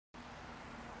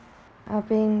I've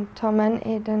been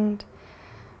tormented and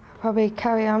I'll probably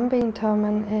carry on being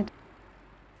tormented.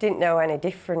 Didn't know any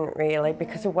different really,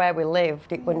 because of where we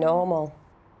lived, it was normal.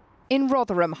 In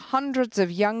Rotherham, hundreds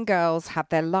of young girls had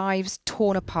their lives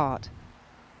torn apart.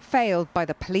 Failed by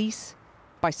the police,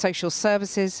 by social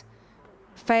services,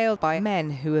 failed by men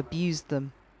who abused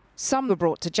them. Some were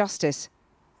brought to justice,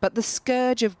 but the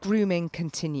scourge of grooming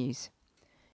continues.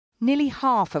 Nearly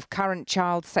half of current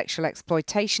child sexual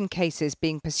exploitation cases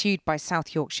being pursued by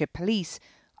South Yorkshire Police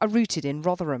are rooted in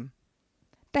Rotherham.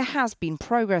 There has been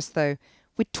progress, though,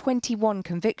 with 21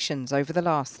 convictions over the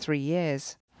last 3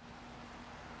 years.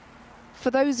 For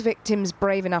those victims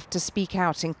brave enough to speak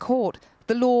out in court,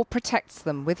 the law protects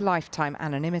them with lifetime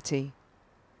anonymity.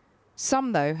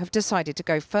 Some, though, have decided to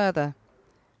go further.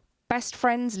 Best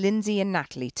friends Lindsay and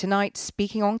Natalie tonight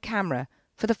speaking on camera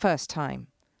for the first time.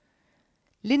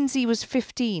 Lindsay was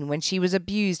 15 when she was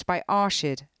abused by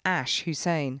Arshid Ash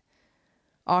Hussain.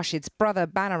 Arshid's brother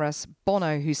Banaras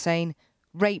Bono Hussain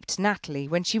raped Natalie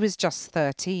when she was just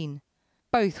 13.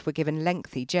 Both were given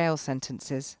lengthy jail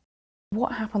sentences.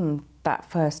 What happened that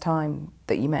first time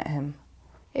that you met him?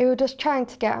 He was just trying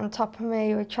to get on top of me.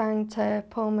 He was trying to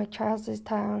pull my trousers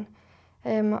down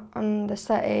on the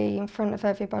settee in front of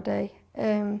everybody.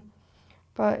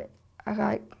 But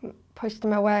I pushed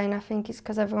him away, and I think it's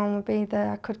because everyone would be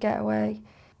there, I could get away.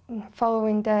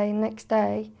 Following day, next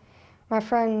day, my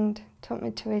friend took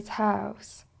me to his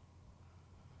house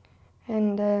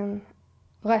and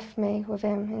left me with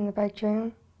him in the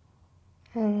bedroom.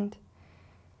 And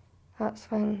that's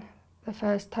when the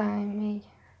first time he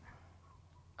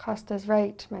Costas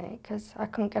raped me, because I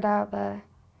couldn't get out there.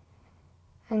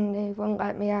 And he wouldn't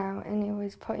let me out, and he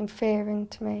was putting fear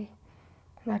into me,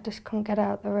 and I just couldn't get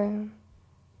out the room.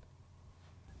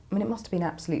 I mean, it must have been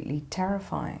absolutely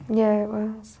terrifying. Yeah, it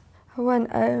was. I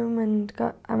went home and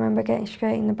I remember getting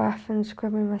straight in the bath and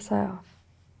scrubbing myself.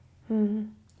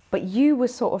 But you were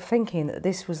sort of thinking that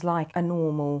this was like a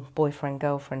normal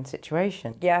boyfriend-girlfriend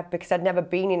situation. Yeah, because I'd never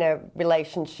been in a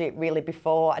relationship really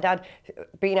before. I'd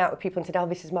been out with people and said, oh,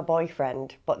 this is my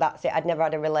boyfriend, but that's it. I'd never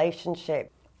had a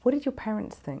relationship. What did your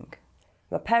parents think?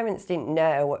 My parents didn't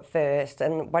know at first,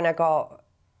 and when I got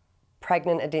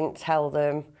pregnant, I didn't tell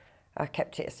them. I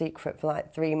kept it a secret for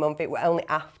like 3 months. It was only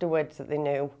afterwards that they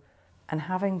knew. And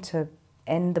having to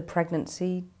end the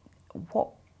pregnancy, what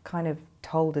kind of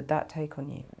toll did that take on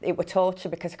you? It was torture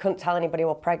because I couldn't tell anybody I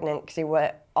was pregnant because they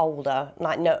were older,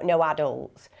 like no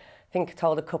adults. I think I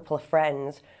told a couple of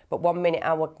friends, but one minute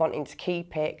I was wanting to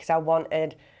keep it because I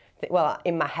wanted, well,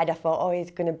 in my head I thought, oh,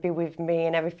 he's going to be with me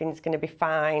and everything's going to be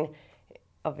fine.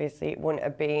 Obviously it wouldn't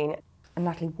have been. And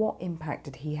Natalie, what impact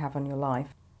did he have on your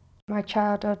life? My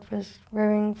childhood was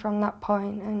ruined from that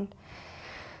point, and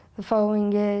the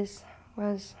following years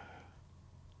was,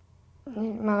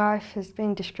 my life has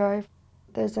been destroyed.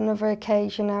 There's another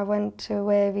occasion I went to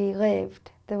where he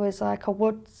lived. There was like a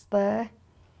woods there,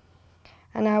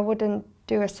 and I wouldn't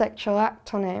do a sexual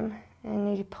act on him,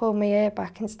 and he pulled my hair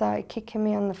back and started kicking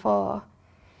me on the floor.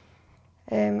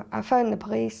 I phoned the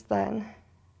police then,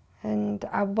 and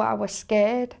I was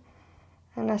scared.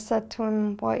 And I said to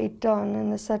him what he'd done,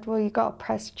 and they said, well, you've got to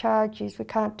press charges, we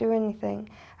can't do anything.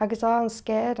 I goes, oh, I'm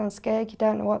scared, you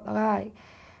don't know what they're like.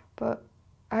 But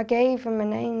I gave him a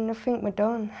name, nothing was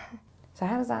done. So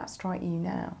how does that strike you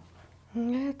now?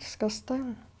 Yeah,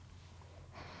 disgusting.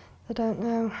 They don't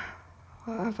know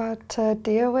what I've had to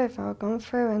deal with or gone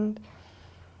through, and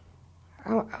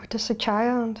I was just a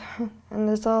child. And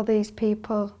there's all these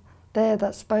people there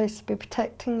that's supposed to be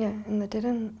protecting you, and they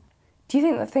didn't. Do you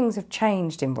think that things have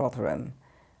changed in Rotherham,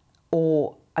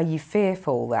 or are you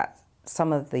fearful that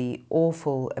some of the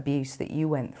awful abuse that you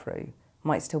went through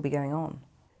might still be going on?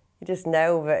 You just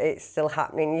know that it's still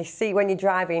happening. You see, when you're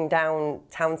driving down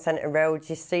town centre roads,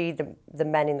 you see the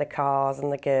men in the cars and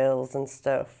the girls and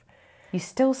stuff. You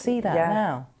still see that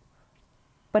now?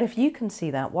 But if you can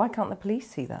see that, why can't the police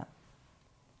see that?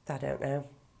 I don't know.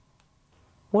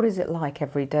 What is it like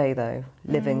every day, though,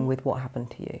 living with what happened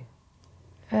to you?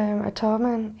 A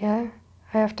torment, yeah.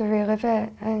 I have to relive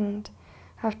it and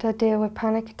have to deal with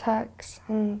panic attacks,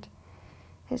 and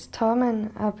it's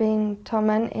torment. I've been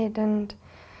tormented, and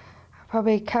I'll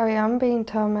probably carry on being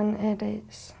tormented.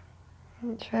 It's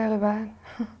really bad.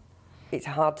 It's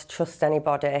hard to trust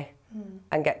anybody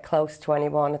and get close to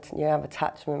anyone. You have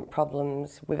attachment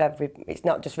problems with it's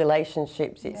not just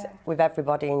relationships, it's with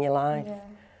everybody in your life. Yeah.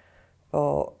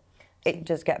 But it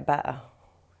does get better.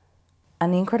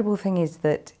 And the incredible thing is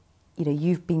that, you know,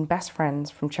 you've been best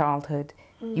friends from childhood.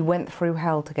 You went through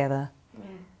hell together.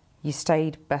 You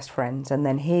stayed best friends, and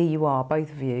then here you are,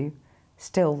 both of you,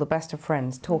 still the best of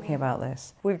friends, talking about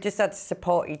this? We've just had to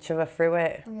support each other through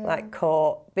it, like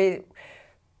court.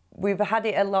 We've had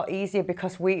it a lot easier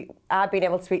because I've been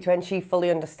able to speak to her and she fully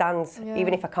understands.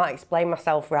 Even if I can't explain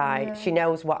myself right, she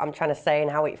knows what I'm trying to say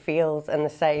and how it feels, and the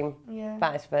same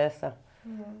vice versa.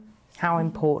 How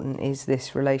important is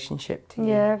this relationship to you?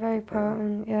 Yeah, very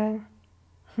important, yeah.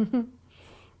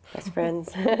 Best friends.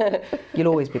 You'll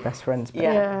always be best friends. But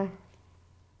Yeah.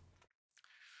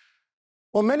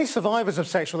 Well, many survivors of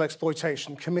sexual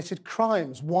exploitation committed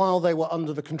crimes while they were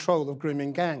under the control of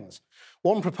grooming gangs.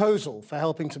 One proposal for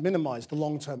helping to minimise the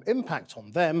long-term impact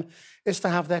on them is to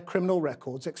have their criminal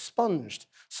records expunged.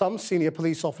 Some senior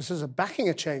police officers are backing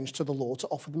a change to the law to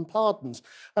offer them pardons.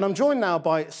 And I'm joined now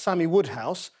by Sammy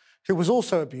Woodhouse, who was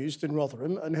also abused in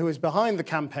Rotherham and who is behind the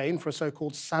campaign for a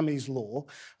so-called Sammy's Law.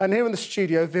 And here in the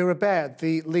studio, Vera Baird,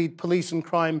 the lead police and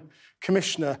crime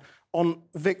commissioner on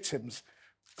victims.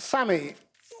 Sammy,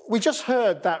 we just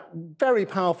heard that very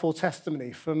powerful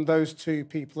testimony from those two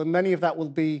people, and much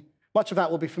of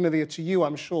that will be familiar to you,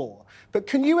 I'm sure. But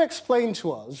can you explain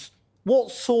to us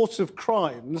what sorts of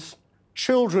crimes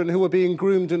children who were being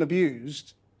groomed and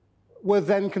abused were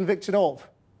then convicted of?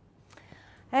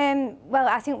 Well,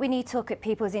 I think we need to look at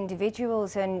people as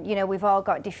individuals, and you know, we've all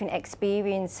got different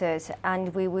experiences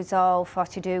and we was all for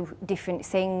to do different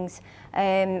things.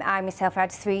 I myself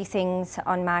had 3 things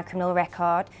on my criminal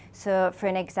record. So for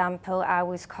an example, I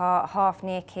was caught half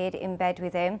naked in bed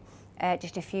with him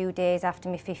just a few days after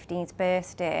my 15th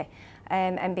birthday.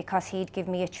 And because he'd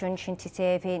given me a truncheon to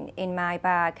save in my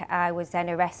bag, I was then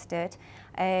arrested.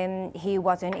 He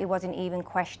wasn't even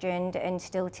questioned, and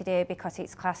still today, because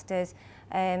it's classed as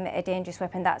a dangerous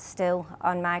weapon, that's still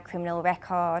on my criminal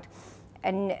record.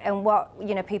 And what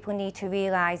people need to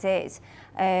realise is,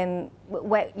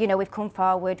 we've come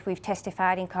forward, we've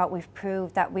testified in court, we've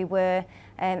proved that we were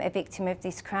a victim of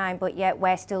this crime, but yet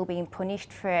we're still being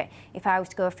punished for it. If I was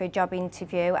to go for a job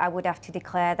interview, I would have to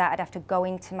declare that, I'd have to go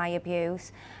into my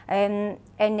abuse. And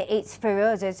it's for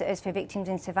us, as for victims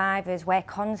and survivors, we're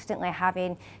constantly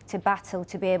having to battle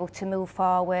to be able to move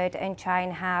forward and try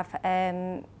and have,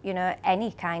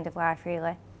 any kind of life,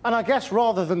 really. And I guess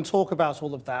rather than talk about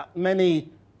all of that,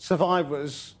 many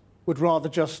survivors would rather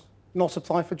just not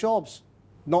apply for jobs,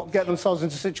 not get themselves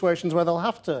into situations where they'll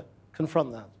have to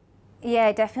confront that.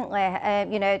 Yeah, definitely.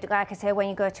 Like I say, when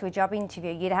you go to a job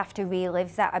interview, you'd have to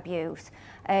relive that abuse.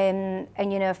 And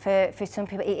for some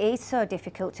people, it is so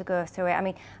difficult to go through it. I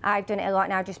mean, I've done it a lot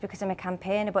now just because I'm a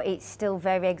campaigner, but it's still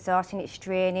very exhausting, it's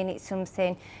draining, it's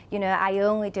something, I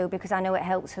only do because I know it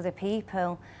helps other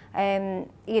people.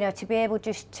 To be able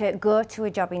just to go to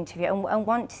a job interview and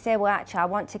want to say, well, actually, I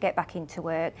want to get back into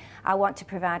work, I want to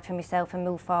provide for myself and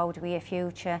move forward with a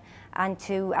future, and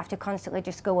to have to constantly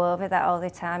just go over that all the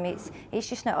time, it's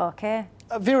just not okay.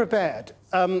 Vera Baird,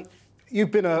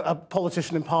 you've been a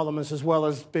politician in Parliament as well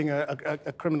as being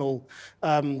a criminal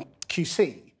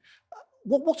QC.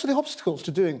 What are the obstacles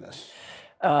to doing this?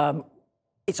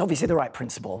 It's obviously the right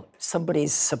principle.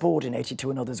 Somebody's subordinated to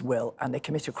another's will and they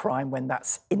commit a crime when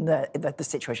that's in the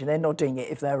situation. They're not doing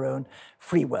it of their own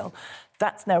free will.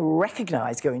 That's now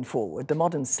recognised going forward. The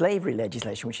modern slavery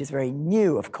legislation, which is very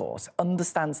new, of course,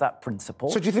 understands that principle.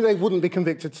 So do you think they wouldn't be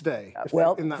convicted today?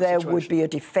 Well, there would be a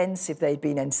defence if they'd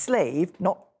been enslaved,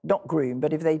 not groomed,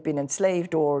 but if they'd been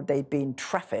enslaved or they'd been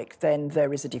trafficked, then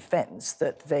there is a defence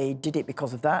that they did it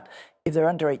because of that. If they're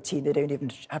under 18, they don't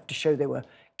even have to show they were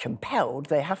compelled.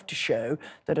 They have to show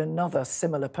that another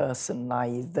similar person,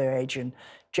 i.e. their age and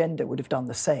gender, would have done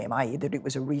the same, i.e. that it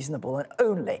was a reasonable and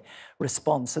only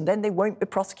response. And then they won't be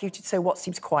prosecuted. So what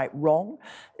seems quite wrong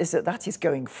is that is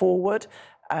going forward,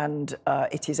 and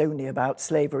it is only about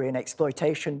slavery and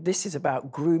exploitation. This is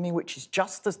about grooming, which is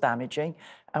just as damaging,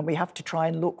 and we have to try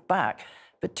and look back.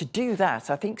 But to do that,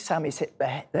 I think Sammy's hit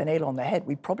the nail on the head.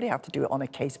 We probably have to do it on a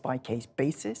case-by-case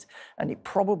basis, and it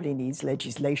probably needs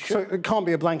legislation. So it can't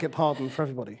be a blanket pardon for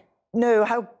everybody? No,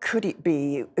 how could it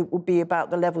be? It would be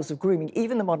about the levels of grooming.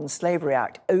 Even the Modern Slavery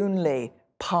Act only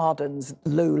pardons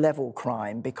low-level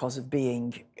crime because of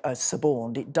being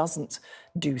suborned. It doesn't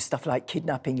do stuff like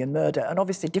kidnapping and murder. And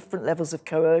obviously different levels of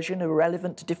coercion are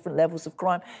relevant to different levels of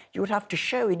crime. You would have to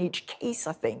show in each case,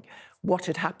 I think, what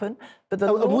had happened. But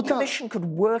the Law Commission could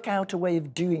work out a way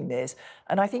of doing this.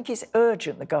 And I think it's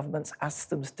urgent the government's asked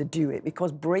them to do it,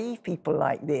 because brave people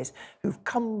like this who've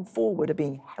come forward are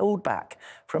being held back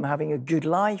from having a good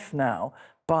life now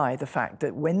by the fact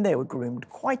that when they were groomed,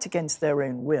 quite against their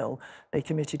own will, they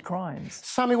committed crimes.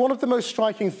 Sammy, one of the most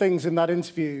striking things in that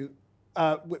interview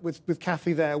with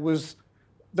Kathy there was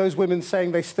those women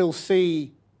saying they still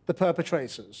see the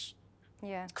perpetrators.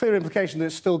 Yeah. Clear implication that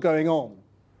it's still going on.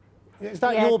 Is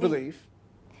that your belief?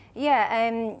 Yeah,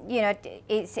 you know,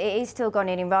 it is still going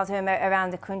on in Rotherham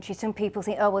around the country. Some people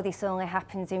think, oh, well, this only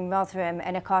happens in Rotherham,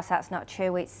 and of course that's not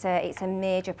true. It's a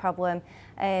major problem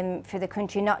for the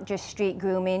country, not just street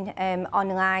grooming.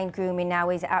 Online grooming now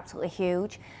is absolutely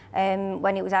huge.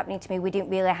 When it was happening to me, we didn't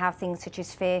really have things such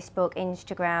as Facebook,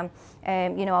 Instagram,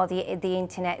 you know, all the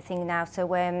internet thing now.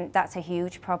 So that's a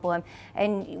huge problem.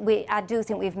 And I do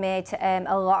think we've made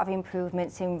a lot of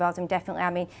improvements in Rotherham, definitely. I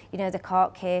mean, you know, the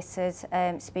court cases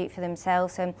speak for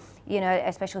themselves, and you know,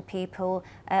 especially people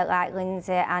like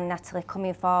Lindsay and Natalie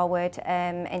coming forward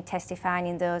and testifying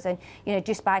in those, and you know,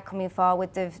 just by coming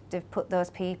forward, they've put those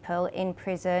people in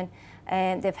prison.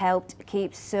 They've helped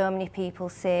keep so many people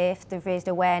safe. They've raised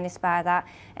awareness by that,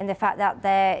 and the fact that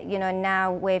they're, you know,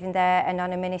 now waiving their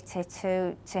anonymity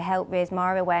to help raise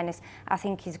more awareness, I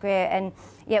think is great. And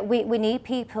yeah, we need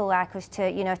people like us to,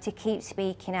 you know, to keep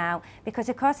speaking out, because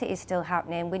of course it is still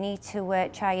happening. We need to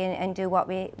try and do what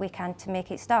we can to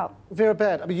make it stop. Vera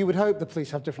Baird, I mean, you would hope the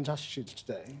police have different attitudes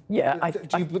today. Yeah.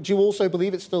 Do you also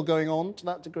believe it's still going on to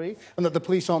that degree, and that the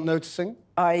police aren't noticing?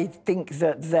 I think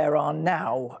that there are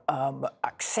now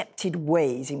accepted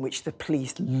ways in which the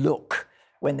police look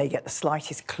when they get the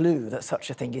slightest clue that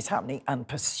such a thing is happening and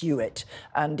pursue it.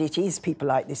 And it is people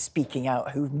like this speaking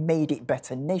out who've made it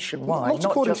better nationwide. Not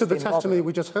according to the testimony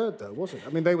we just heard, though, was it?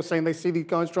 I mean, they were saying they see these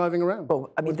guys driving around.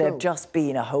 Well, I mean, there have just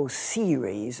been a whole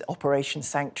series, Operation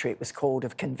Sanctuary it was called,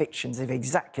 of convictions of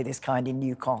exactly this kind in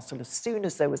Newcastle. As soon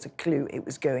as there was a clue it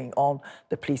was going on,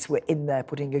 the police were in there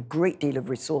putting a great deal of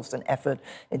resource and effort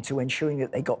into ensuring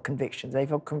that they got convictions. They've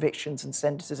got convictions and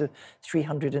sentences of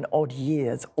 300 and odd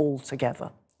years altogether.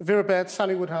 Vera Baird,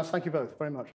 Sally Woodhouse, thank you both very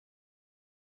much.